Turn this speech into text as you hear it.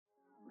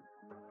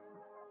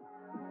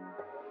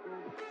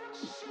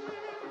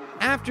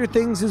After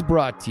Things is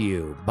brought to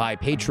you by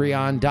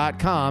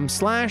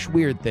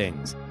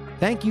patreon.com/weirdthings.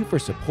 Thank you for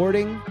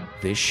supporting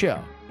this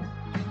show.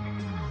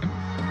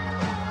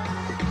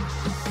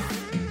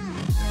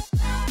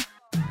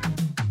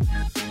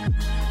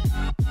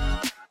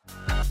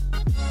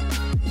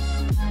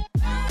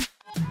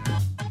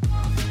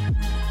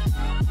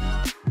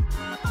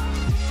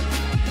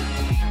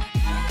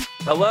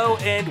 Hello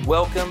and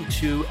welcome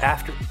to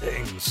After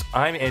Things.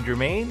 I'm Andrew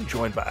Main,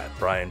 joined by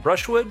Brian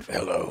Brushwood.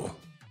 Hello.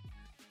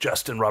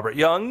 Justin Robert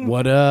Young.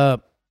 What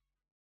up?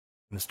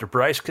 Mr.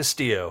 Bryce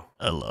Castillo.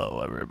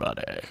 Hello,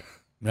 everybody.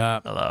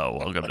 Hello,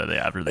 welcome to the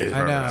After Things.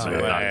 I know.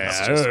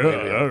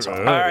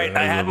 All right,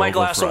 I had my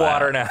glass of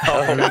water now.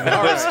 I'm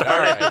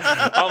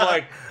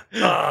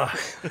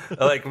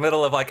like,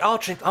 middle of like, I'll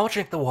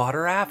drink the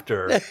water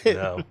after.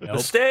 No,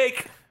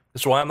 mistake.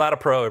 That's why I'm not a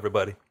pro,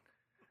 everybody.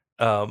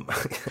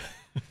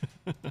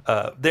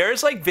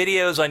 There's like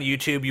videos on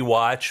YouTube you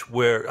watch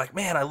where like,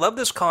 man, I love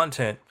this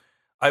content.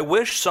 I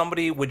wish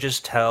somebody would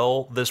just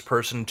tell this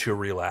person to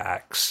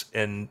relax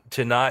and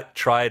to not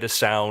try to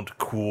sound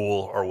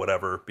cool or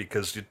whatever,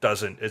 because it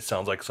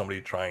sounds like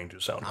somebody trying to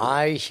sound cool.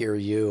 I hear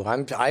you.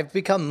 I've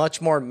become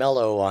much more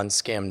mellow on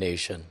Scam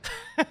Nation.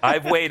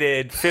 I've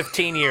waited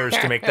 15 years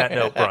to make that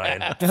note,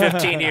 Brian.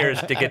 15 years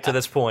to get to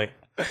this point.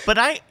 But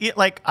I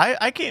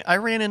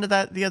ran into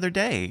that the other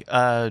day,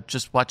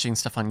 just watching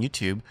stuff on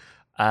YouTube.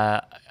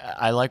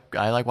 I like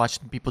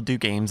watching people do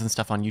games and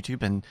stuff on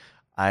YouTube, and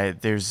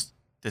there's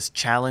this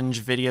challenge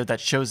video that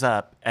shows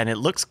up, and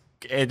it's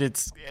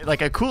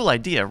like a cool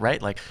idea,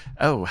 right? Like,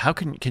 oh, how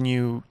can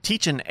you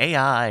teach an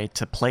AI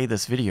to play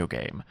this video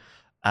game?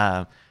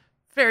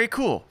 Very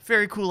cool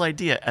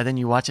idea. And then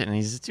you watch it, and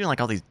he's just doing like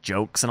all these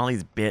jokes and all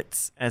these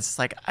bits, and it's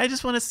like, I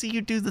just want to see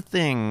you do the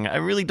thing. I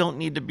really don't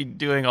need to be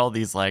doing all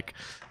these like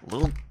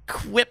little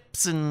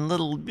quips and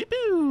little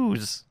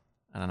boos.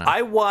 I don't know.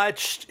 I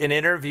watched an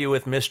interview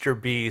with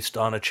Mr. Beast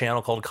on a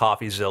channel called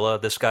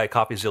CoffeeZilla. This guy,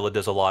 CoffeeZilla,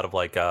 does a lot of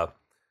like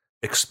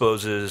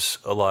exposes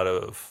a lot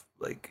of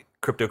like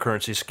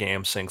cryptocurrency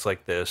scams, things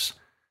like this.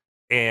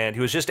 And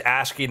he was just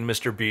asking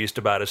Mr. Beast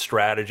about his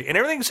strategy, and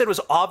everything he said was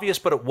obvious,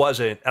 but it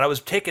wasn't. And I was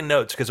taking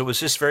notes because it was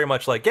just very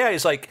much like, yeah,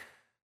 he's like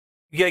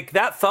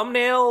that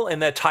thumbnail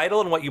and that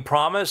title and what you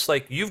promise,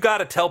 like you've got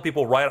to tell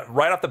people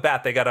right off the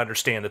bat, they got to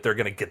understand that they're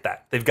going to get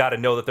that. They've got to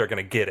know that they're going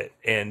to get it.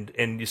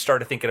 And you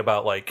started thinking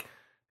about like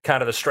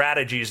kind of the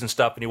strategies and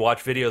stuff, and you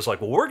watch videos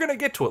like, well, we're going to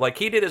get to it. Like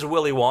he did his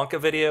Willy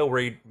Wonka video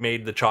where he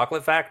made the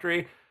chocolate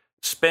factory,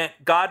 spent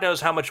God knows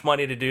how much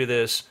money to do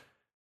this,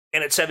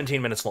 and it's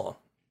 17 minutes long.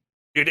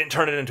 He didn't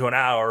turn it into an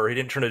hour, or he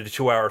didn't turn it into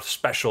a 2-hour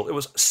special. It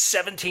was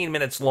 17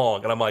 minutes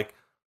long, and I'm like,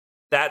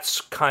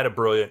 that's kind of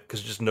brilliant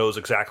because it just knows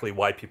exactly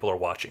why people are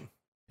watching.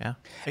 Yeah.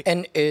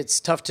 And it's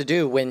tough to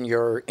do when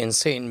your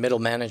insane middle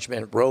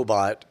management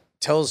robot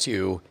tells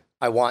you,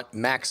 I want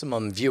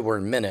maximum viewer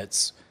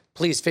minutes.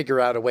 Please figure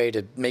out a way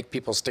to make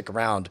people stick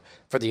around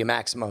for the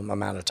maximum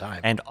amount of time.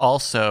 And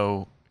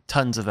also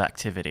tons of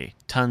activity,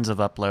 tons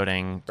of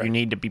uploading. Right. You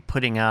need to be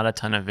putting out a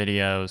ton of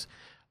videos.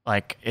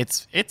 Like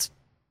it's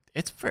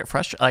very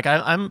frustrating. Like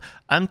I'm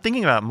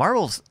thinking about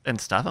Marvels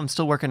and stuff. I'm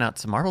still working out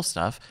some Marvel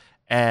stuff,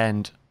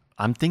 and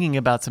I'm thinking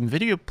about some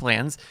video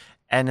plans.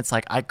 And it's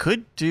like I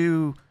could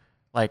do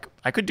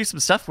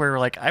some stuff where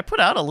like I put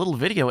out a little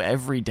video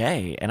every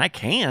day, and I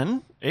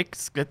can.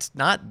 It's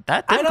not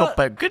that difficult,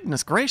 but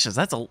goodness gracious,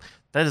 that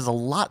is a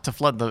lot to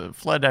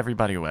flood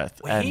everybody with.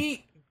 Well,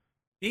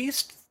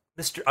 Beast,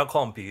 I'll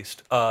call him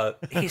Beast.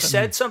 He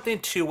said something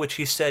too, which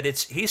he said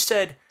it's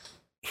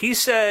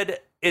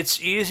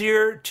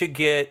easier to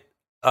get.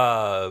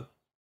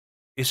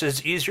 He says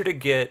it's easier to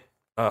get.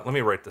 Let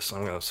me write this.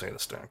 I'm going to say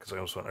this down because I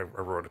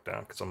wrote it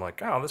down because I'm like,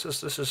 oh, this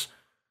is.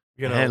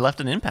 You know, it left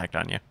an impact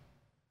on you.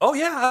 Oh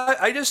yeah,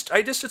 I just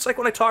it's like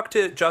when I talk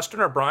to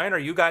Justin or Brian or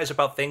you guys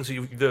about things,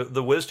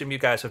 the wisdom you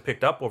guys have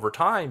picked up over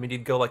time, and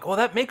you'd go like, oh,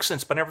 that makes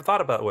sense, but I never thought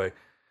about it that way.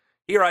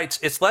 He writes,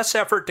 it's less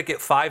effort to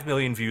get 5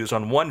 million views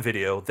on one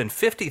video than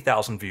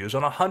 50,000 views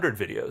on 100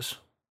 videos.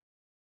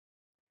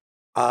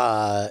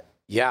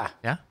 Yeah.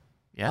 Yeah.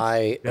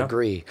 I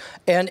agree.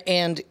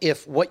 And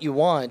if what you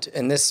want,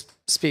 and this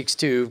speaks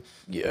to,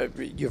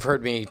 you've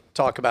heard me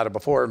talk about it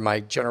before, my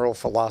general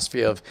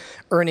philosophy of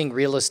earning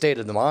real estate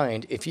of the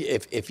mind.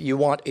 If you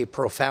want a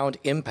profound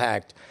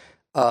impact,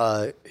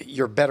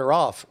 you're better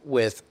off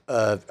with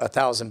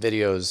 1,000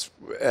 videos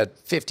at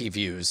 50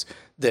 views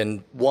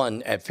than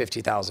one at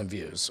 50,000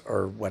 views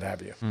or what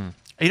have you.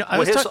 You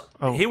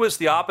know, he was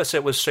the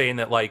opposite, was saying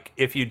that like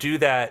if you do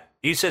that,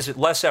 he says it's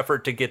less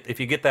effort to get,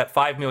 if you get that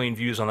 5 million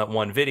views on that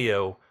one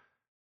video,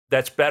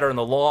 that's better in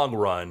the long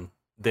run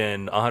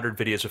than 100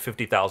 videos of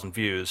 50,000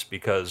 views,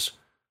 because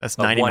that's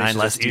 99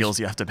 less deals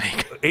you have to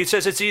make. He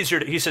says it's easier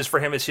to, he says for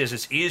him, it's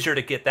easier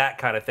to get that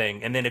kind of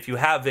thing. And then if you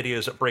have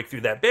videos that break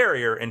through that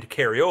barrier and to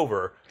carry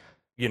over,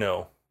 you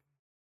know.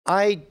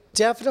 I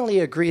definitely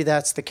agree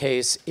that's the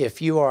case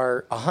if you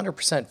are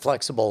 100%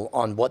 flexible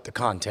on what the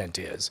content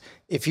is.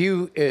 If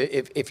you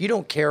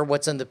don't care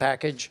what's in the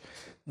package,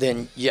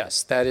 then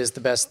yes, that is the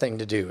best thing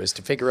to do, is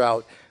to figure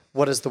out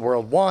what does the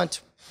world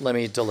want? Let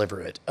me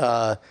deliver it.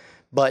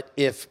 But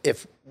if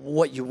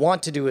what you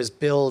want to do is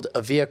build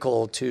a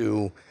vehicle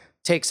to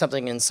take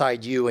something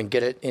inside you and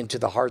get it into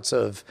the hearts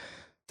of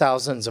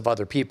thousands of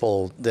other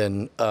people,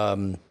 then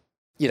like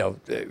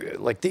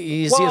the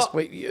easiest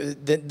way,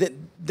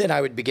 then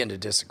I would begin to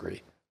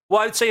disagree.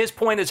 Well, I'd say his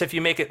point is if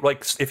you make it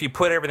like if you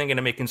put everything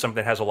into making something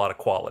that has a lot of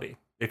quality.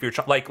 If you're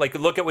like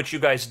look at what you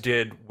guys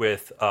did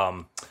with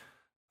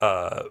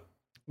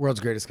World's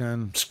Greatest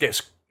Con.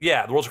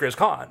 Yeah, the World's Greatest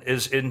Con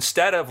is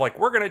instead of like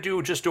we're going to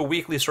do just a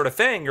weekly sort of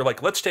thing, you're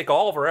like let's take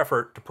all of our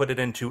effort to put it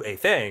into a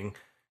thing,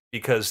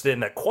 because then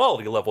that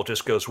quality level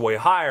just goes way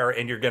higher,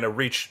 and you're going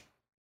to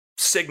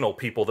signal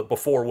people that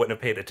before wouldn't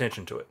have paid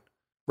attention to it.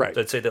 Right.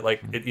 So I'd say that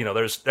like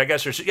there's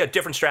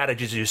different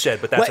strategies as you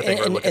said, but that's the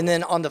thing. And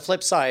then on the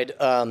flip side,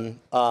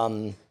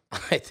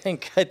 I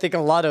think a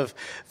lot of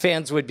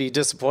fans would be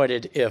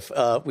disappointed if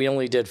we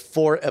only did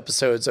 4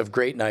 episodes of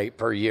Great Night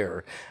per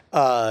year,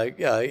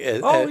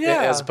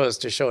 as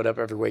opposed to showing up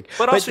every week.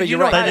 But also, you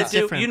know right. how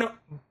to do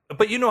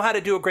but you know how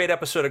to do a great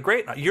episode of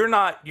Great Night. You're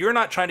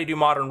not trying to do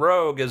Modern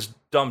Rogue as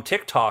dumb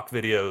TikTok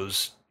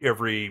videos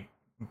every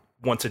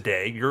once a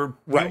day. You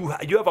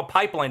have a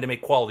pipeline to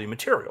make quality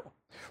material.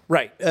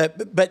 Right,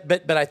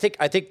 but I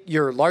think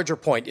your larger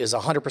point is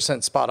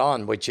 100% spot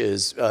on, which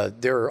is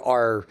there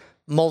are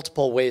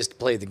multiple ways to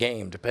play the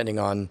game depending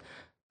on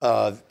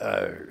how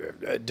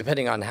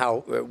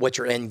what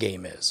your end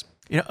game is.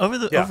 Over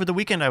the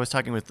weekend, I was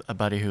talking with a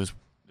buddy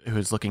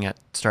who's looking at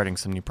starting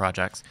some new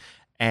projects,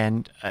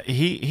 and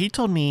he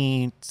told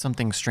me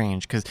something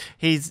strange because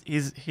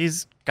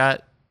he's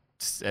got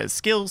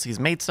skills. He's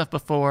made stuff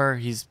before.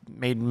 He's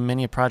made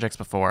many projects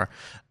before,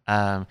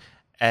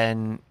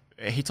 and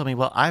he told me,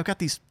 well, I've got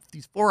these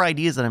 4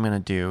 ideas that I'm going to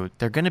do.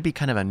 They're going to be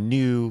kind of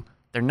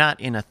they're not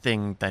in a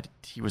thing that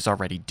he was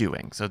already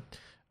doing. So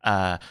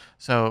I'm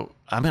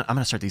going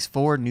to start these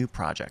 4 new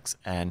projects,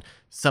 and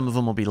some of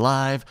them will be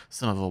live,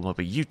 some of them will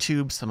be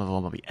YouTube, some of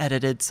them will be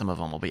edited, some of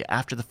them will be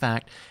after the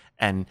fact.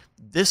 And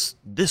this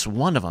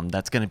one of them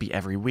that's going to be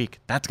every week,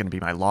 that's going to be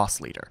my loss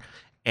leader.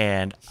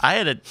 And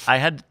I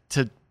had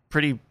to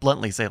pretty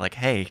bluntly say, like,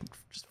 hey,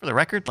 just for the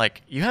record,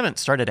 like, you haven't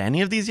started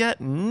any of these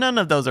yet. None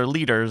of those are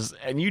leaders,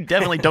 and you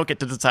definitely don't get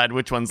to decide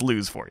which ones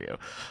lose for you.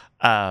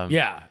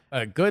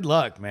 Good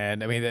luck,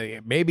 man. I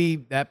mean, maybe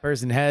that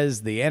person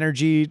has the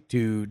energy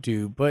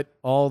to put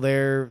all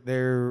their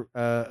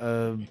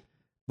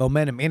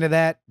momentum into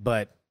that,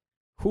 but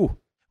whew.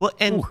 Well,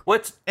 and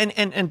what's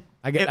and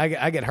I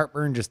get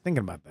heartburn just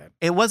thinking about that.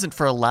 It wasn't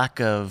for a lack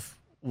of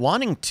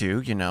wanting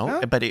to,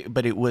 Huh? but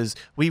it was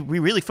we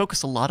really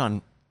focused a lot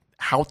on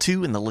how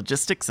to and the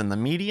logistics and the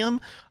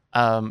medium.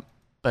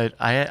 But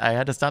I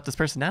had to stop this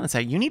person down and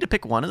say, you need to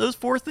pick one of those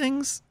 4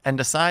 things and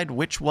decide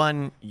which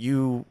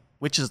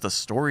is the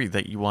story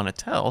that you want to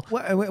tell.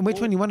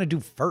 Which one you want to do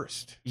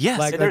first?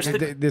 Yes.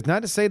 There's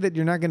not to say that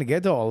you're not going to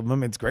get to all of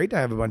them. It's great to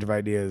have a bunch of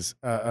ideas,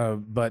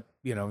 but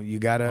you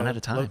got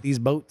to float these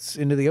boats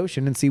into the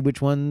ocean and see which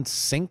ones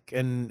sink,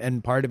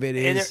 and part of it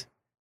is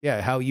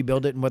how you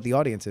build it and what the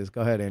audience is. Go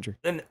ahead, Andrew.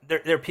 And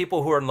there are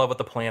people who are in love with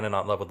the plan and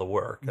not in love with the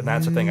work, and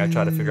that's the thing I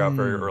try to figure out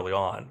very early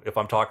on. If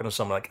I'm talking to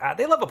someone like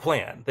they love a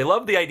plan, they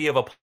love the idea of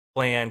a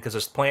plan because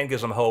this plan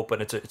gives them hope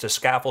and it's a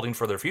scaffolding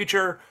for their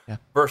future,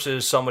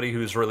 versus somebody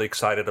who's really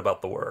excited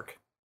about the work.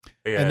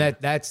 And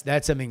that's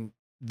something.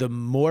 The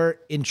more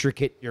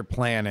intricate your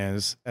plan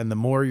is, and the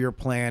more your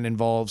plan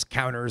involves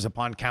counters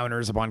upon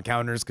counters upon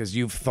counters, because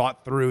you've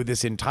thought through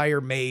this entire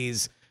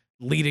maze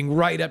leading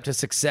right up to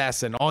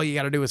success, and all you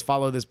got to do is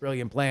follow this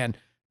brilliant plan,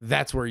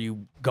 that's where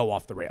you go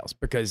off the rails,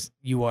 because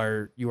you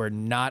are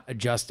not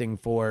adjusting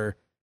for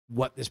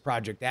what this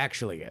project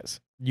actually is.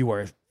 You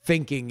are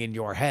thinking in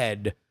your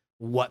head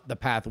what the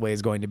pathway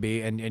is going to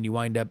be, and you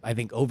wind up, I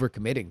think,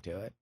 overcommitting to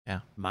it.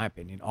 Yeah. In my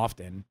opinion,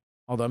 often.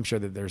 Although I'm sure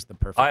that there's the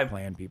perfect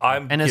plan people.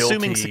 I'm and guilty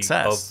assuming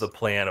success of the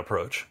plan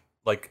approach.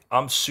 Like,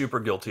 I'm super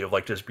guilty of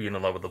like just being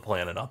in love with the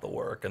plan and not the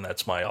work, and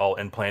that's my all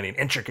in planning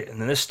intricate, and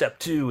then this step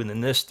 2, and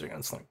then this 3. And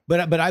it's like,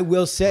 but I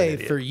will say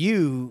for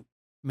you,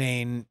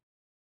 Maine,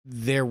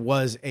 there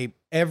was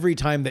every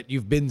time that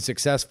you've been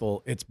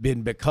successful, it's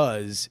been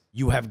because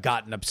you have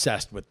gotten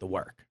obsessed with the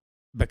work,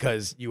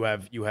 because you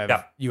have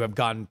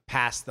gone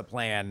past the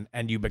plan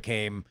and you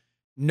became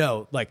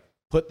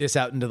put this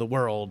out into the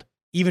world,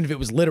 even if it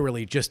was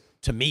literally just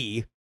to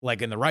me,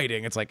 like in the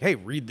writing, it's like, hey,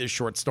 read this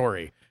short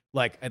story.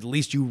 Like, at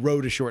least you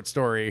wrote a short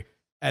story,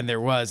 and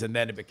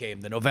then it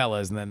became the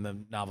novellas and then the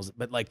novels.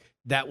 But like,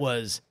 that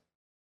was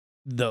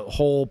the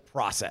whole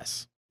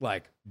process.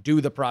 Like,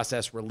 do the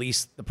process,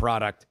 release the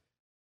product,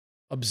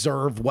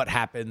 observe what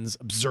happens,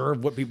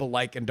 observe what people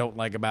like and don't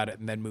like about it,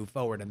 and then move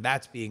forward. And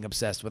that's being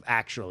obsessed with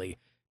actually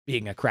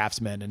being a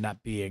craftsman and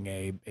not being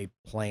a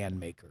plan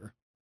maker.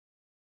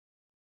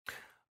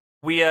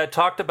 We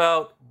talked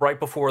about right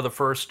before the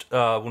first,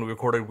 when we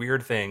recorded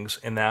Weird Things,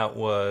 and that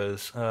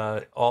was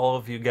all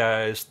of you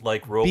guys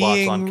like robots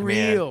being on command.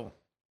 Real.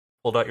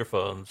 Pulled out your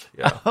phones.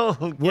 Yeah.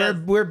 Oh, yes.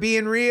 We're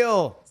being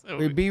real.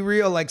 We be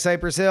real like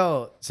Cypress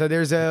Hill. So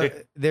there's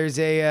a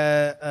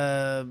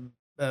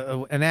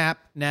an app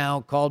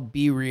now called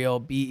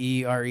BeReal,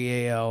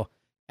 BeReal,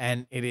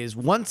 and it is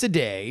once a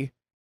day.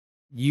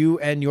 You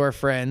and your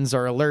friends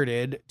are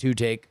alerted to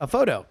take a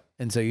photo.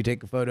 And so you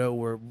take a photo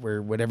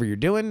where whatever you're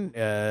doing,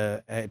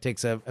 it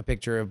takes a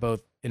picture of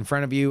both in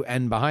front of you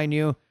and behind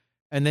you.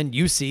 And then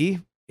you see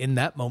in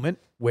that moment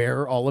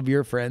where all of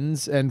your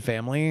friends and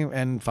family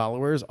and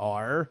followers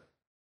are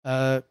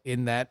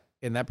in that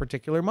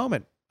particular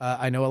moment.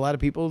 I know a lot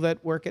of people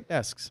that work at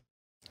desks.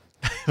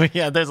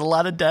 Yeah, there's a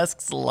lot of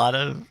desks, a lot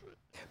of...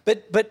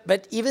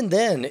 But even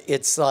then,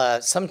 it's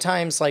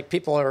sometimes like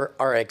people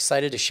are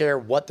excited to share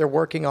what they're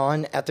working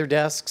on at their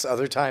desks.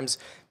 Other times,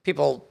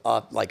 people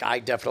like I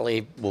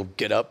definitely will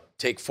get up,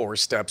 take 4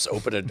 steps,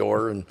 open a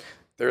door, and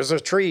there's a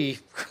tree.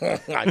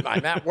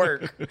 I'm at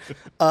work.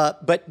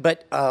 But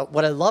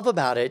what I love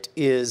about it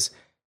is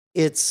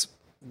it's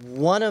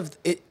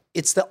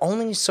the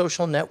only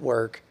social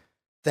network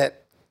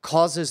that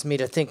causes me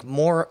to think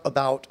more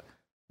about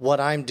what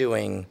I'm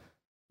doing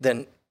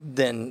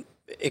than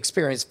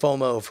experience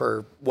FOMO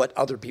for what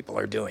other people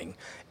are doing.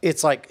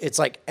 It's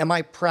like, am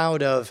I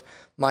proud of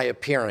my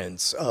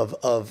appearance,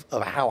 of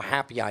how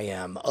happy I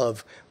am,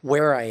 of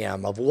where I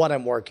am, of what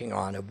I'm working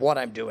on, of what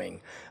I'm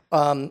doing.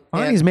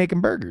 Arnie's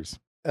making burgers.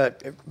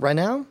 Right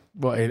now?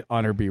 Well,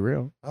 Honor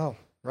BeReal. Oh,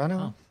 right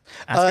now.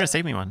 Ask her to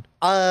save me one.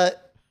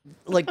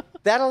 Like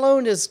that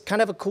alone is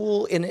kind of a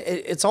cool, and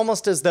it's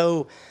almost as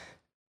though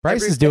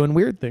Bryce is doing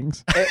weird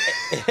things.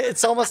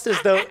 It's almost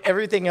as though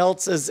everybody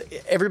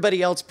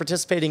else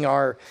participating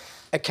are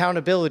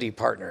accountability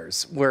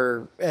partners.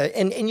 Where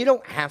and you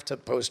don't have to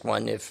post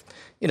one if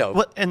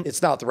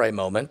it's not the right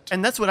moment.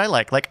 And that's what I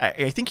like. Like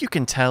I think you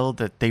can tell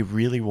that they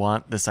really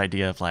want this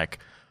idea of like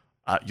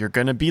you're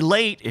gonna be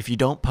late if you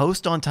don't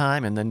post on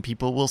time, and then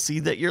people will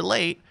see that you're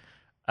late.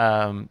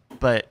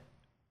 But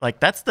like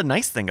that's the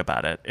nice thing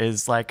about it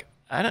is like.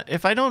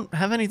 If I don't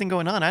have anything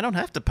going on, I don't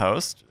have to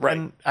post. Right.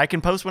 And I can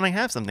post when I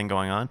have something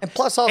going on. And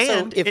plus,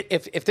 also,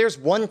 if there's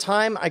one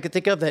time I could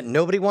think of that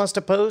nobody wants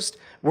to post,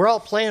 we're all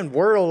playing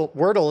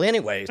Wordle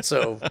anyway.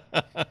 So,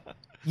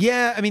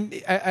 yeah, I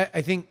mean,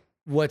 I think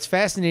what's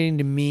fascinating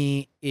to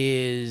me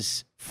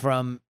is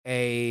from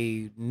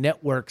a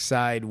network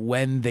side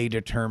when they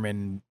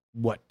determine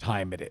what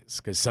time it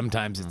is, because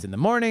sometimes it's in the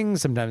morning,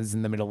 sometimes it's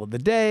in the middle of the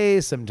day,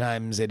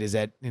 sometimes it is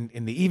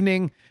in the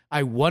evening.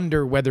 I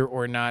wonder whether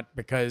or not,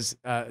 because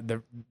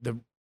the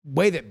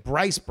way that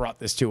Bryce brought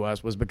this to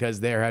us was because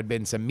there had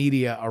been some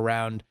media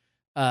around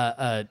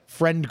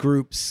friend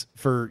groups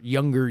for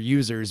younger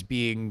users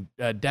being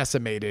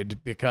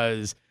decimated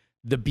because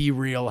the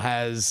BeReal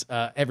has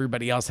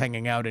everybody else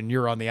hanging out and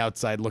you're on the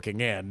outside looking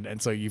in,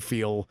 and so you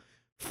feel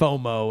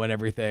FOMO and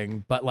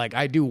everything. But like,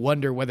 I do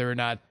wonder whether or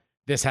not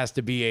this has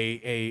to be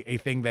a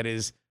thing that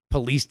is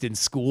policed in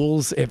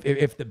schools.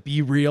 If the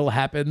BeReal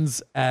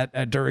happens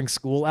at during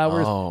school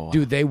hours,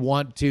 do they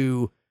want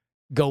to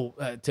go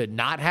to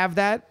not have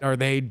that? Are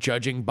they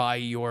judging by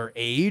your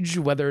age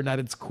whether or not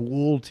it's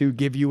cool to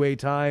give you a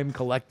time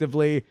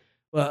collectively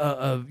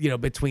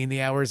between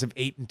the hours of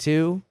 8 and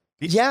 2?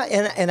 Yeah,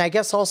 and I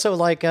guess also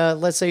like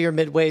let's say you're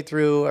midway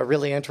through a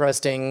really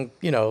interesting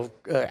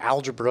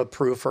algebra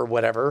proof or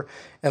whatever,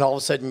 and all of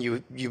a sudden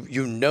you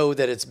know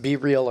that it's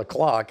BeReal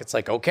o'clock. It's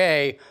like,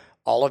 okay,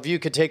 all of you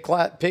could take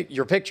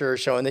your picture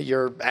showing that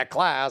you're at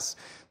class.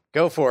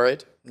 Go for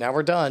it. Now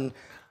we're done.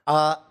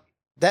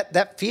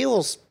 That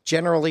feels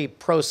generally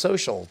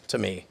pro-social to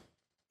me.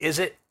 Is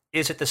it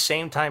the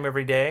same time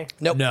every day?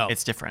 Nope. No,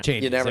 it's different.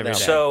 Changes you never every know.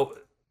 day. So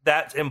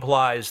that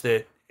implies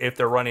that if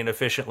they're running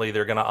efficiently,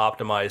 they're going to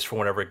optimize for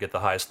whenever it get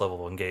the highest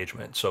level of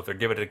engagement. So if they're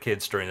giving it to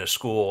kids during the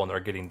school and they're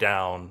getting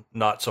down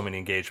not so many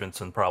engagements,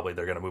 then probably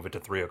they're going to move it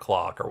to 3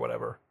 o'clock or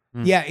whatever.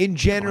 Yeah, in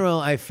general,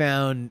 I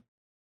found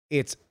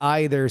it's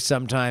either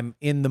sometime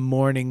in the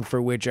morning,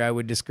 for which I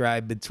would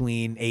describe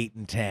between 8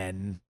 and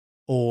 10,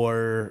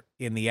 or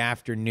in the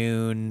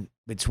afternoon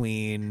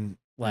between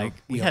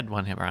we had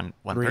one here around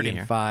 1:30 3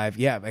 and 5.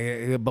 Yeah,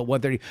 but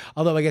 1:30.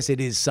 Although I guess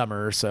it is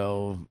summer,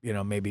 so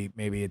maybe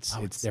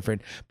it's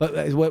different.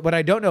 But what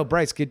I don't know,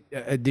 Bryce,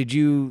 did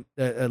you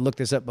look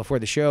this up before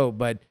the show?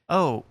 But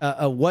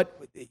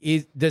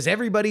does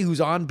everybody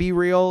who's on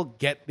BeReal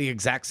get the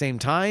exact same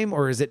time,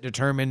 or is it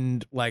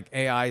determined like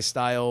AI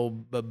style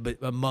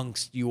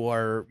amongst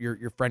your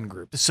friend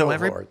group? So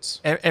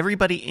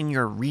everybody in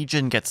your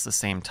region gets the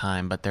same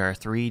time, but there are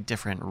 3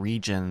 different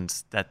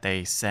regions that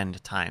they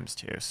send times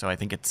to. So I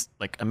think it's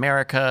like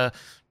America,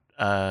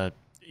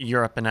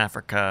 Europe and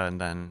Africa,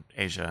 and then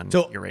Asia and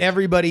Eurasia.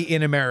 Everybody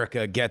in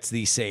America gets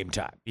the same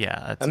time.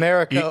 Yeah,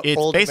 America.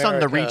 It's based on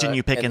the region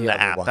you pick in the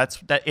app. One.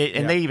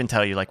 And they even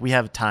tell you like we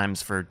have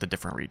times for the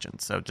different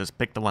regions. So just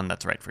pick the one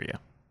that's right for you.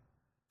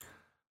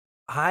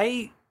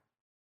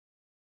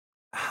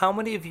 How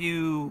many of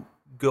you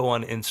go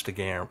on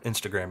Instagram?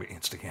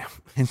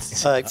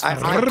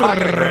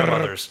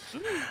 Grandmothers.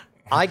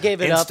 I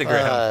gave it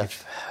Instagram. up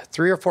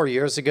 3 or 4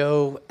 years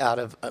ago out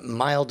of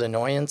mild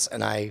annoyance,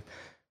 and I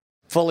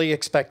fully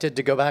expected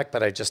to go back,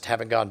 but I just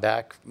haven't gone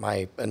back.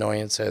 My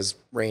annoyance has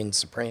reigned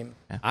supreme.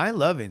 I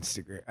love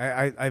Instagram.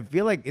 I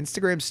feel like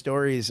Instagram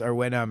stories are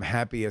when I'm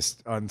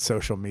happiest on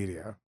social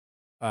media.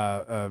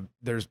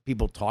 There's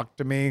people talk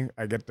to me.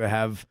 I get to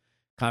have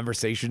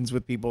conversations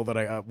with people that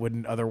I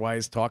wouldn't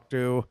otherwise talk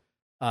to.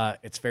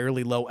 It's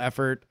fairly low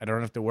effort. I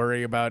don't have to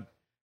worry about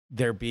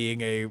there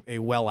being a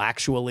well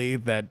actually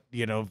that,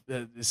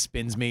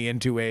 spins me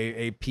into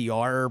a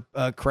PR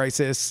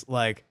crisis.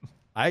 Like,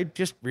 I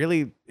just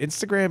really,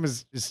 Instagram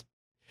is just,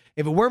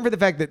 if it weren't for the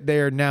fact that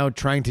they are now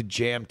trying to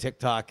jam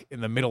TikTok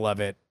in the middle of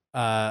it,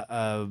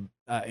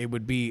 it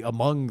would be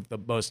among the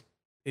most,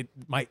 it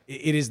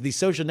is the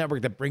social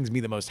network that brings me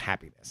the most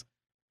happiness.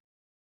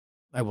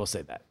 I will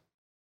say that.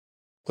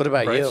 What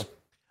about you?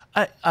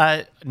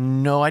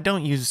 No, I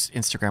don't use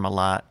Instagram a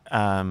lot.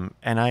 And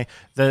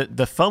the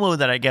FOMO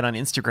that I get on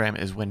Instagram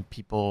is when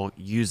people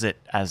use it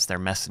as their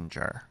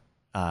messenger.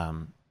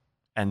 And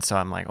so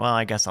I'm like, well,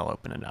 I guess I'll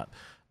open it up.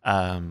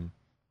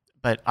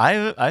 But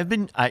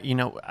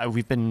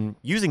we've been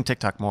using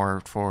TikTok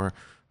more for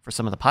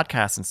some of the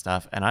podcasts and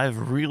stuff, and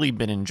I've really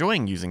been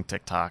enjoying using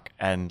TikTok.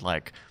 And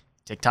like,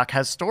 TikTok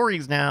has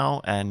stories now,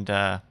 and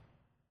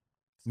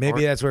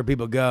maybe that's where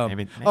people go.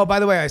 Maybe. Oh, by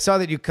the way, I saw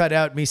that you cut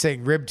out me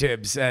saying rib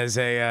tips as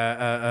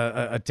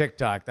a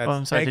TikTok. That's,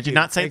 I'm sorry. Did you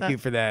not say that? Thank you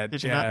for that.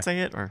 Did you not say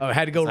it? Or I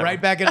had to go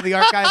right back into the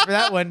archives for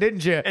that one,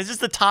 didn't you? It's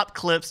just the top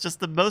clips, just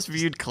the most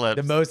viewed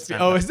clips. The most.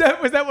 Oh, was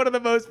that one of the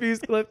most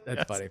viewed clips?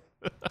 That's funny.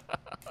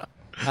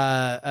 No,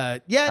 I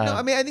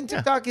mean, I think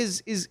TikTok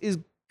is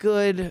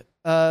good.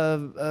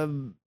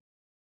 That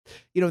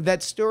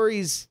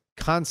stories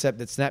concept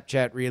that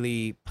Snapchat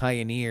really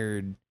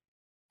pioneered,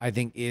 I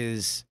think,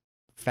 is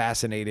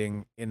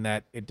fascinating in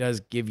that it does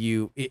give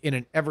you, in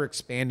an ever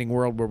expanding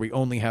world where we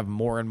only have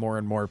more and more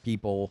and more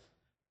people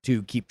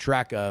to keep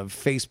track of,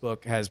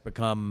 Facebook has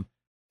become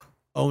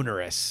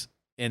onerous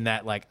in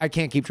that, like, I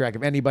can't keep track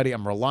of anybody.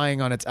 I'm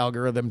relying on its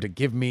algorithm to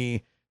give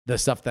me the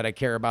stuff that I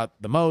care about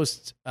the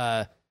most.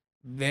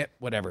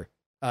 Whatever.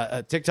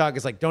 TikTok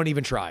is like, don't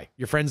even try.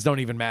 Your friends don't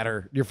even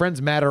matter. Your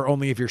friends matter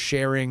only if you're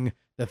sharing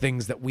the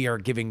things that we are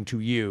giving to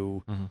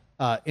you.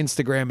 Mm-hmm.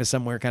 Instagram is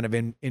somewhere kind of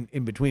in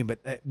between.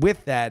 But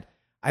with that,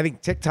 I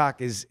think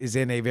TikTok is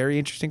in a very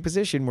interesting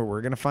position where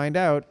we're going to find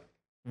out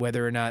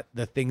whether or not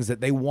the things that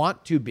they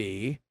want to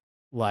be,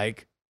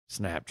 like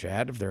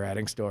Snapchat, if they're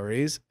adding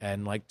stories,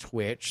 and like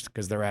Twitch,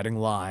 because they're adding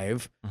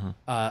live,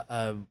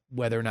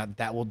 whether or not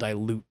that will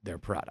dilute their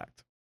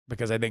product.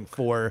 Because I think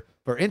for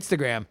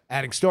Instagram,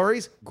 adding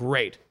stories,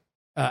 great.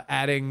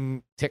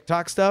 Adding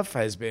TikTok stuff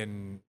has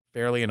been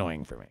fairly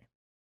annoying for me.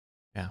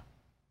 Yeah.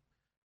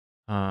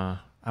 I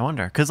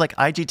wonder, because like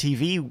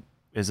IGTV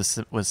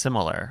was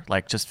similar.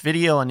 Like, just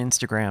video on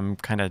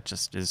Instagram kind of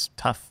just is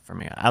tough for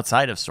me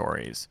outside of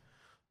stories.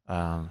 So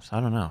I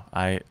don't know.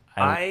 I'll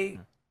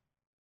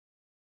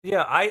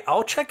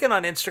check in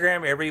on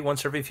Instagram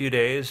once every few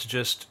days.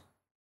 Just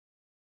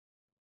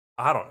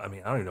I don't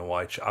even know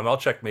why. I'll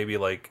check maybe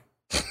like.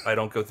 I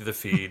don't go through the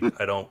feed.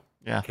 I don't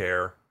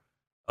care.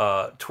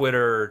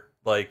 Twitter,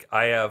 like,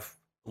 I have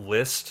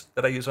lists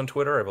that I use on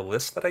Twitter. I have a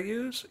list that I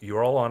use.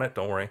 You're all on it.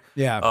 Don't worry.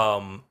 Yeah.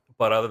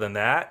 But other than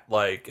that,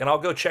 like, and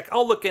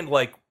I'll look in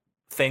like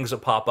things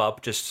that pop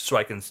up just so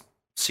I can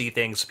see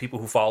things, people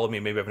who follow me,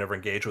 maybe I've never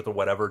engaged with or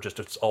whatever. Just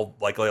it's all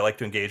like, I like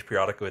to engage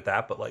periodically with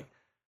that. But like,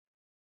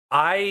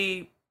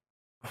 I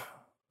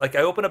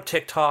opened up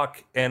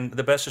TikTok, and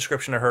the best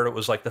description I heard, it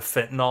was like the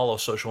fentanyl of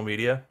social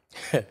media.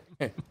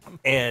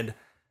 And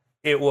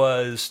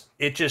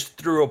it just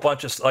threw a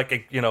bunch of,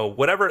 like,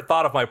 whatever it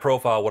thought of my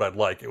profile, what I'd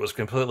like, it was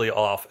completely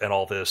off and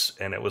all this.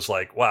 And it was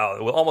like, wow,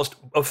 it was almost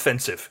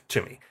offensive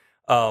to me.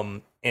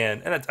 And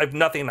I've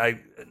nothing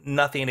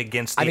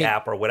against the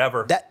app or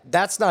whatever.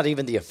 That's not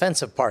even the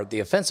offensive part.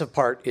 The offensive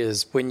part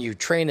is when you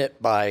train it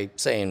by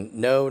saying,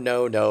 no,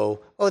 no, no.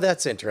 Oh,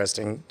 that's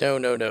interesting. No,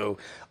 no, no.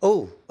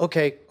 Oh,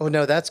 okay. Oh,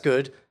 no, that's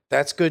good.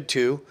 That's good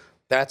too.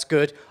 That's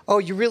good. Oh,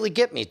 you really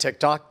get me,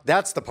 TikTok.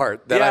 That's the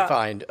part that I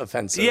find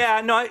offensive.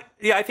 Yeah, no,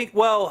 I think,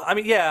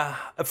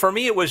 for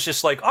me, it was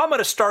just like, I'm going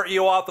to start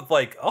you off with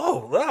like,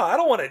 oh, no, I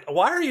don't want to,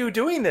 why are you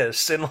doing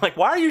this? And like,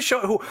 why are you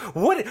showing,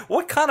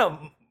 what kind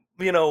of,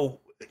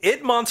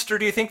 it monster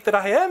do you think that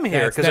I am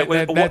here?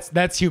 Because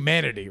that's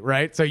humanity,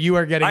 right? So you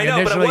are getting,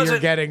 you're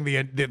getting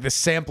the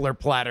sampler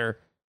platter.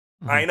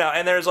 I know,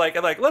 and there's like,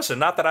 listen,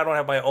 not that I don't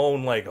have my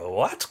own, like,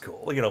 oh, that's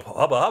cool,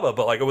 hubba hubba,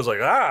 but like, it was like,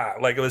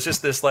 like, it was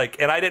just this,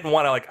 like, and I didn't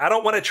want to, like, I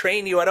don't want to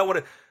train you,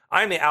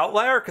 I'm the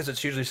outlier because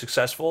it's usually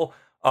successful.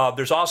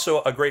 There's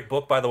also a great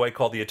book, by the way,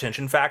 called The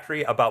Attention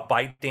Factory about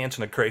ByteDance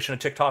and the creation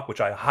of TikTok,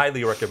 which I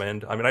highly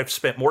recommend. I mean, I've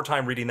spent more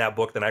time reading that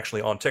book than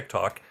actually on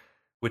TikTok,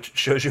 which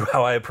shows you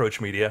how I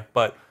approach media.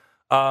 But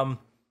I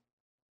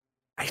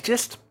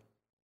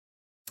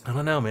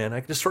don't know, man. I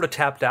just sort of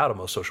tapped out of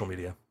most social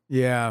media.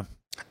 Yeah.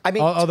 I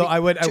mean, although I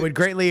would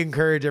greatly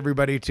encourage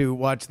everybody to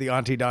watch the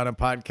Auntie Donna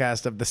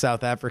podcast of the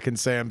South African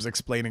Sams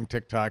explaining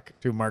TikTok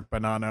to Mark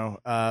Bonanno.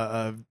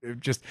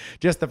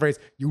 Just the phrase,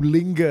 you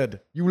lingered,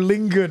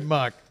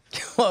 Mark.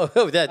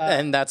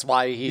 And that's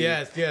why he.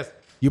 Yes.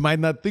 You might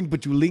not think,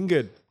 but you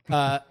lingered.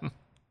 Yeah,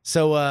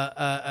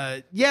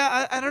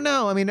 I don't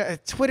know. I mean,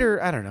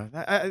 Twitter. I don't know.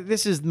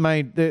 This is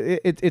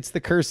it's the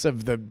curse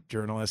of the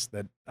journalist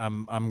that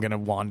I'm gonna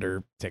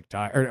wander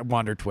TikTok or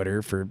wander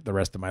Twitter for the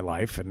rest of my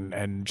life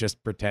and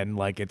just pretend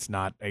like it's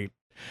not a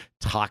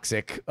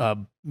toxic,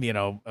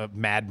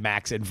 Mad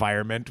Max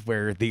environment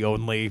where the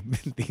only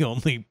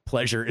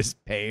pleasure is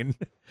pain.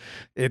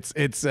 It's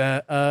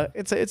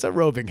a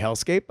roving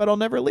hellscape, but I'll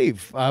never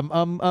leave.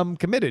 I'm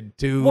committed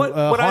to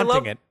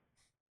haunting it.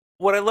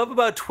 What I love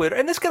about Twitter,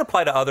 and this can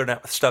apply to other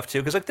stuff too,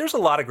 because like there's a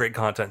lot of great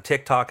content,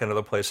 TikTok and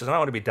other places, and I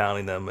don't want to be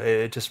downing them.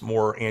 It's just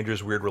more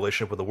Andrew's weird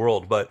relationship with the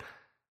world. But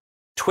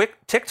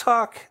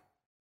TikTok,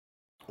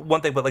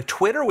 one thing, but like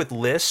Twitter with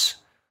lists,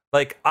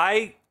 like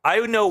I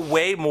know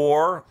way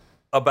more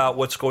about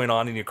what's going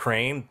on in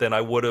Ukraine than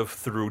I would have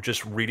through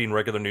just reading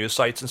regular news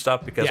sites and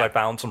stuff, because I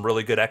found some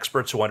really good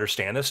experts who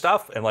understand this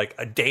stuff. And like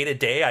a day to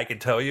day, I could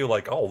tell you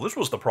like, oh, this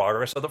was the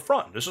progress of the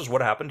front. This is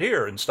what happened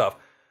here and stuff.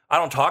 I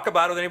don't talk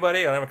about it with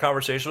anybody. I don't have a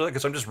conversation with it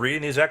because I'm just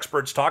reading these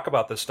experts talk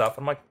about this stuff.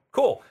 I'm like,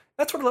 cool.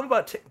 That's what I love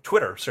about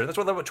Twitter, sir. That's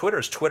what I love about Twitter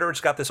is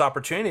Twitter's got this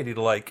opportunity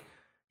to like,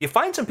 you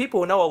find some people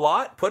who know a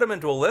lot, put them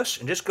into a list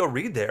and just go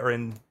read there.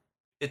 And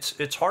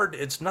it's hard.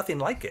 It's nothing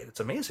like it.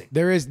 It's amazing.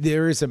 There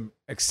is some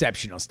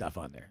exceptional stuff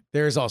on there.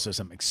 There is also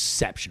some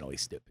exceptionally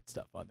stupid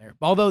stuff on there.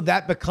 Although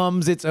that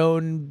becomes its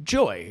own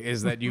joy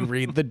is that you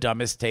read the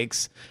dumbest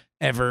takes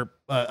ever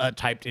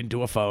typed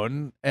into a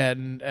phone,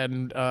 and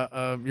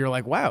you're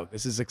like, wow,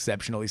 this is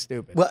exceptionally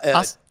stupid. Well,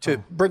 to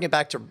bring it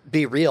back to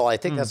Be Real, I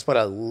think that's what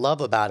I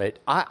love about it.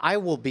 I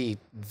will be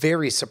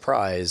very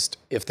surprised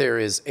if there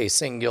is a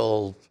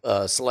single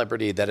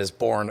celebrity that is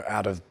born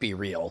out of Be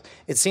Real.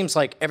 It seems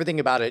like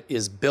everything about it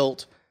is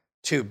built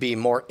to be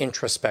more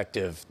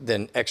introspective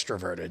than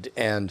extroverted,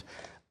 and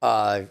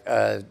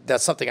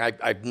that's something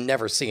I've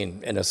never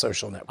seen in a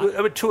social network.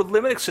 I mean, to a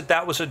limited extent,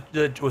 that was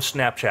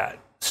Snapchat.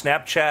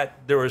 Snapchat,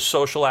 there were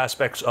social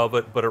aspects of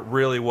it, but it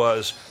really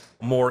was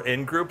more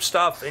in-group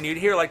stuff. And you'd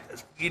hear like,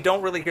 you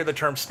don't really hear the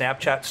term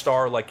Snapchat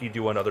star like you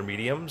do on other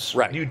mediums.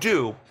 Right. You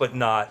do, but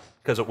not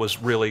because it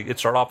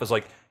started off as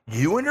like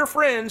you and your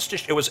friends.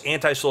 It was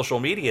anti-social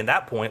media at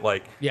that point.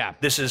 Like, yeah,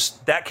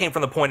 that came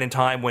from the point in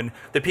time when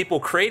the people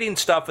creating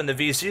stuff in the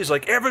VCs,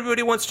 like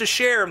everybody wants to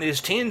share. And these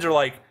teens are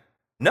like,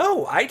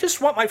 no, I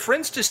just want my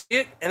friends to see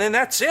it. And then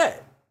that's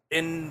it.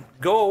 And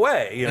go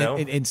away, you know?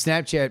 And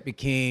Snapchat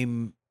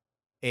became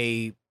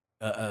a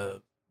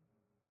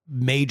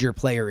major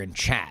player in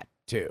chat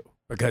too,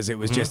 because it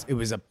was just it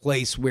was a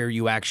place where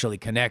you actually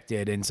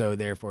connected, and so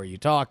therefore you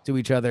talk to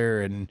each other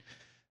and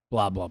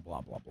blah blah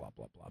blah blah blah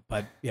blah blah.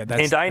 But yeah,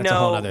 that's a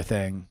whole other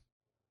thing.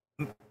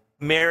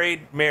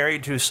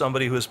 Married to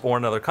somebody who was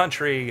born in another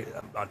country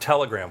on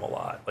Telegram a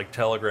lot. Like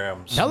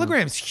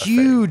Telegram's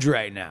huge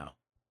right now.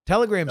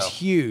 Telegram's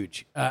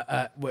huge,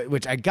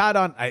 which I got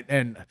on,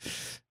 and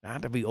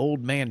not to be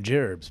old man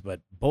Gerbs, but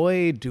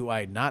boy, do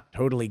I not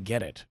totally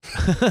get it.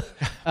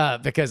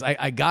 Because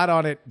I got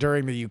on it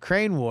during the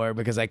Ukraine war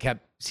because I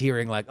kept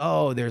hearing like,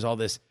 oh, there's all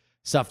this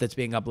stuff that's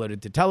being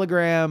uploaded to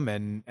Telegram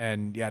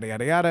and yada,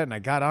 yada, yada. And I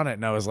got on it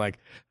and I was like,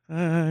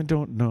 I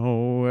don't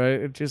know.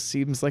 It just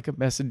seems like a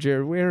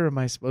messenger. Where am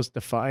I supposed to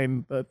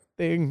find the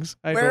things?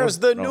 Where's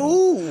the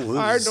news?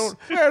 Where's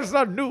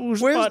the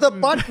news? Where's the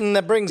button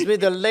that brings me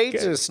the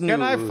latest news?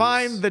 Can I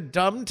find the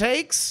dumb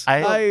takes?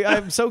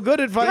 I'm so good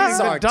at finding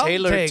the dumb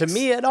tailored takes. to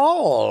me at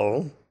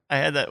all. I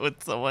had that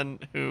with someone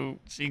who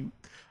she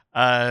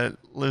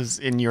lives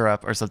in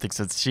Europe or something,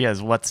 since she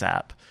has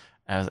WhatsApp,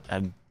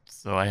 and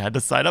so I had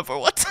to sign up for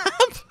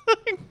WhatsApp.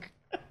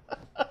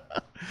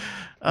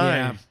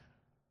 Yeah.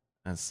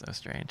 That's so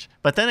strange.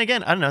 But then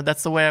again, I don't know.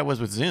 That's the way I was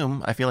with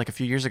Zoom. I feel like a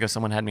few years ago,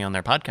 someone had me on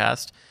their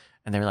podcast,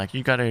 and they were like,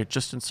 you got to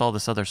just install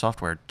this other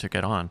software to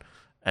get on.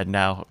 And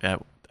now,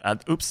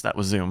 oops, that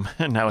was Zoom.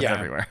 And now it's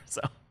everywhere.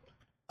 So,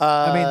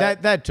 I mean,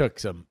 that took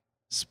some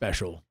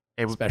special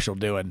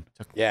doing.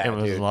 Yeah, it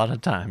was a lot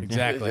of time.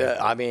 Exactly.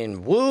 I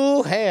mean,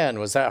 Wuhan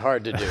was that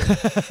hard to do.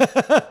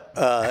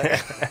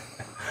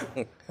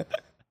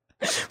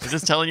 I'm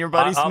just telling your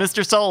buddies,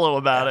 Mr. Solo,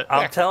 about it.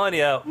 I'm telling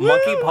you,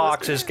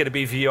 monkeypox is going to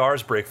be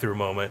VR's breakthrough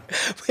moment.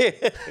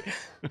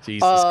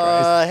 Jesus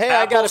Christ. Hey, Apple's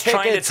I got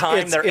trying to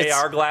time their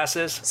AR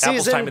glasses.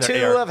 Season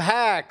 2 of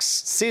Hacks.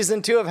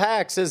 Season 2 of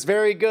Hacks is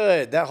very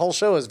good. That whole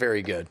show is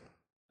very good.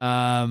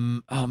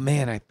 Oh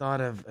man, I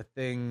thought of a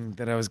thing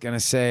that I was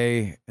gonna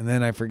say and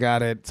then I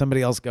forgot it.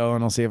 Somebody else go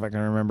and I'll see if I can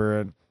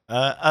remember it.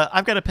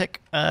 I've got a pick.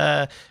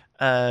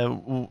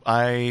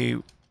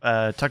 I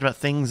talked about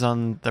things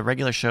on the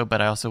regular show,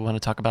 but I also want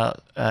to talk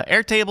about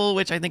Airtable,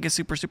 which I think is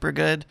super, super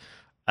good.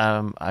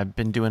 I've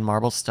been doing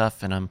Marble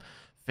stuff, and I'm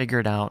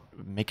figured out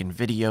making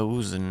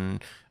videos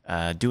and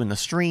doing the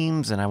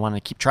streams, and I want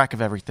to keep track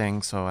of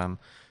everything. So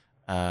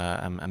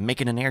I'm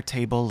making an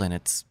Airtable, and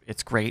it's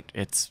great.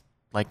 It's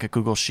like a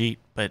Google Sheet,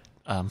 but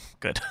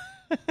good.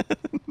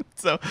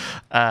 So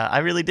I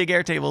really dig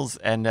Airtables,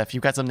 and if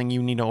you've got something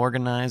you need to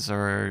organize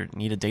or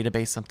need a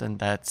database, something,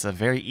 that's a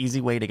very easy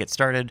way to get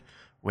started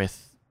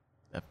with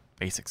the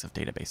basics of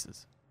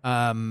databases.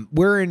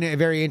 We're in a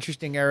very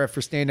interesting era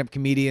for stand-up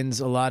comedians.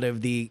 A lot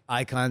of the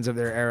icons of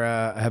their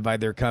era have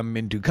either come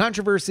into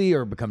controversy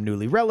or become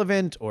newly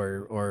relevant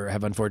or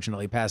have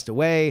unfortunately passed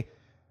away.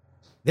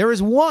 There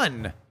is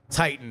one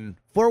Titan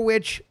for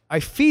which I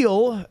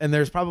feel, and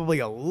there's probably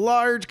a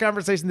large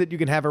conversation that you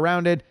can have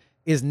around it,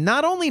 is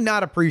not only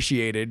not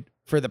appreciated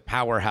for the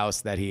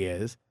powerhouse that he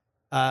is,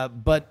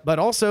 but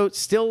also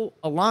still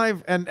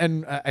alive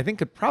and I think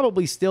could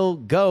probably still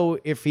go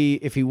if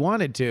he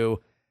wanted to,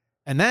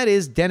 and that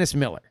is Dennis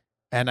Miller.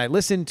 And I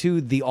listened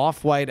to the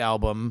Off-White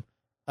album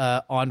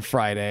on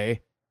Friday.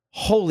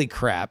 Holy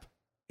crap,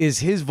 is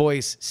his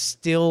voice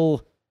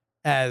still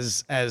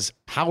as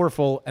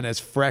powerful and as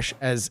fresh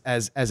as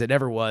it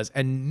ever was?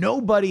 And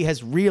nobody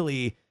has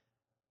really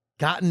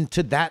gotten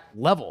to that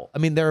level. I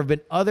mean, there have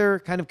been other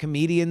kind of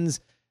comedians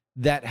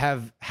that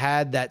have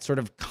had that sort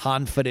of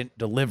confident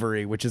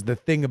delivery, which is the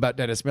thing about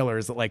Dennis Miller,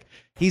 is that like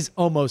he's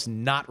almost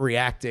not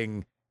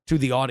reacting to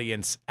the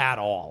audience at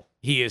all.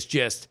 He is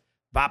just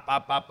bop,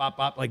 bop, bop, bop,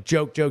 bop, like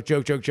joke.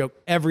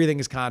 Everything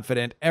is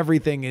confident.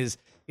 Everything is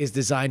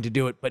designed to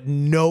do it, but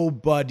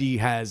nobody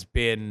has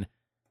been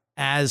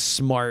as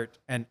smart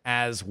and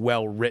as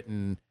well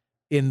written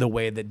in the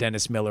way that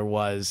Dennis Miller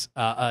was.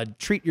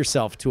 Treat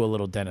yourself to a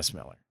little Dennis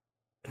Miller.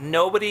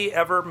 Nobody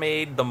ever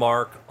made the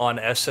mark on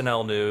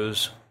SNL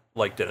News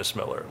like Dennis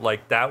Miller.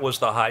 Like, that was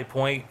the high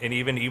point. And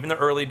even the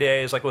early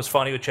days, like, it was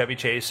funny with Chevy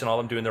Chase and all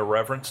them doing their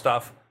reverent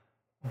stuff.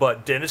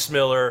 But Dennis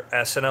Miller,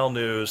 SNL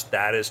News,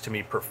 that is to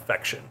me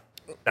perfection.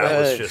 That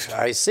was just.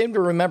 I seem to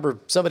remember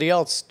somebody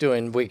else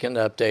doing Weekend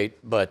Update,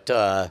 but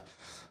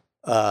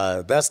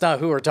that's not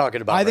who we're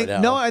talking about. Right now.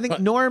 No, I think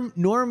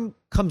Norm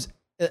comes.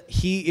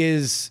 He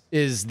is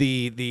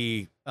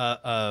the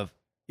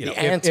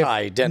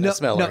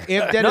anti-Dennis Miller. No,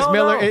 if Dennis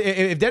Miller,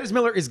 if Dennis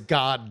Miller is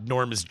God,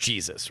 Norm is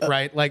Jesus,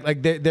 right?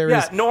 Like there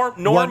is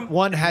Norm.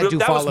 One had to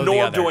that follow was Norm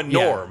the other. doing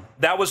Norm. Yeah.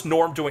 That was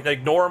Norm doing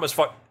like Norm is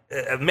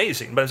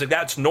amazing, but it's like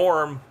that's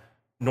Norm.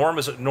 Norm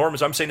is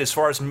I'm saying as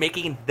far as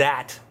making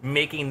that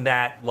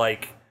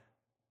like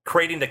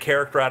creating the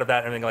character out of that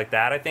and everything like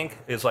that. I think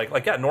is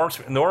like yeah,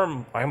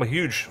 Norm. I'm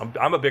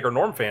a bigger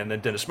Norm fan than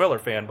Dennis Miller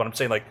fan, but I'm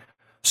saying like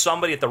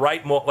somebody at the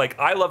right like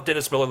I love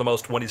Dennis Miller the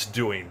most when he's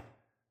doing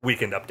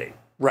Weekend Update.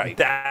 Right.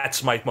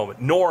 That's my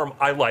moment. Norm,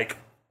 I like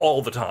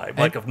all the time.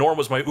 Like, if Norm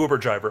was my Uber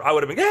driver, I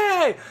would have been,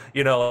 yay!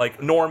 You know,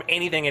 like, Norm,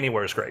 anything,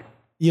 anywhere is great.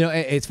 You know,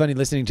 it's funny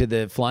listening to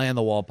the Fly on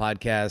the Wall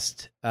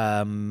podcast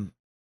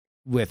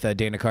with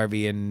Dana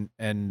Carvey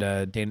and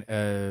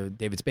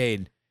David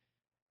Spade.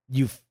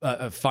 You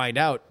find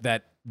out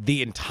that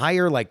the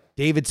entire, like,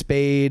 David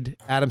Spade,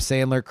 Adam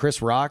Sandler, Chris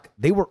Rock,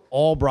 they were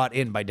all brought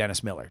in by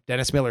Dennis Miller.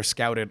 Dennis Miller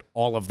scouted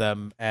all of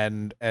them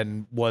and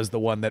was the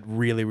one that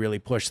really, really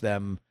pushed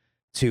them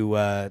to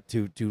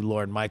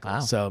Lorne Michaels. Wow.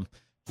 So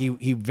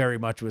he very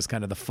much was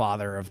kind of the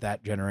father of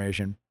that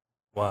generation.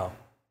 Wow.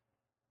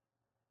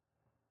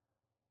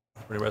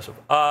 Pretty impressive.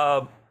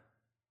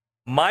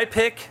 My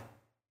pick,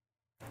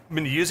 I've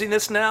been using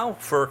this now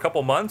for a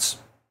couple months.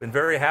 Been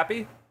very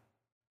happy.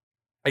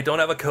 I don't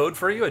have a code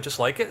for you. I just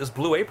like it. It's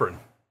Blue Apron.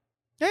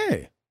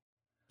 Hey.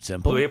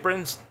 Simple. Blue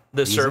Apron's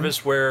the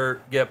service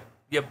where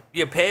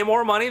you pay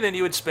more money than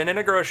you would spend in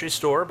a grocery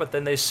store, but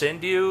then they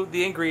send you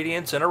the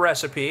ingredients and a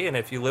recipe, and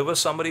if you live with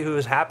somebody who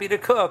is happy to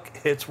cook,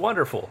 it's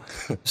wonderful.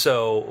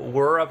 So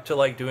we're up to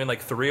like doing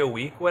like 3 a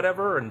week,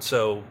 whatever, and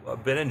so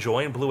I've been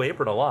enjoying Blue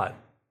Apron a lot.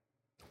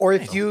 Or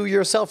if you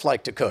yourself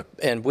like to cook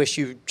and wish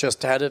you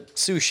just had a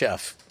sous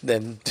chef,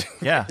 then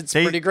it's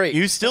pretty great.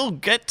 You still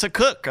get to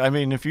cook. I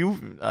mean, if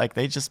you like,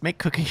 they just make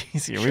cooking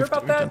easier. Sure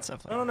about that? Done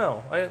stuff like I don't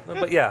know,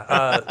 but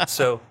yeah.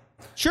 So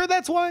sure,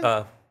 that's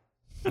why.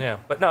 Yeah,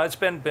 but no, it's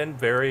been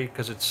very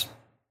because it's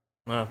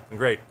been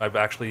great. I'm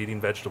actually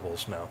eating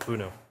vegetables now. Who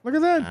knew? Look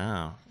at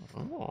that.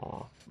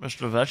 Oh,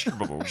 Mr.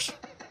 Vegetables.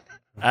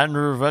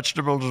 Andrew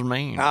Vegetables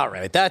Main. All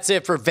right, that's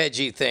it for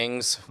veggie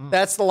things.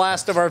 That's the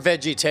last of our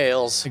veggie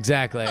tales.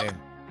 Exactly.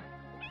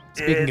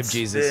 Speaking of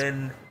Jesus. It's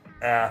been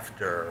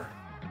after.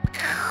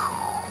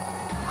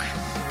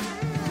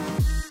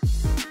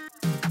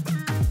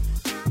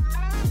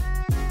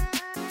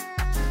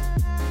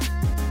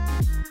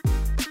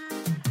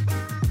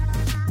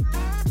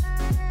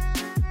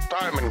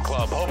 Diamond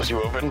Club hopes you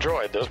have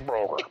enjoyed this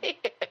program.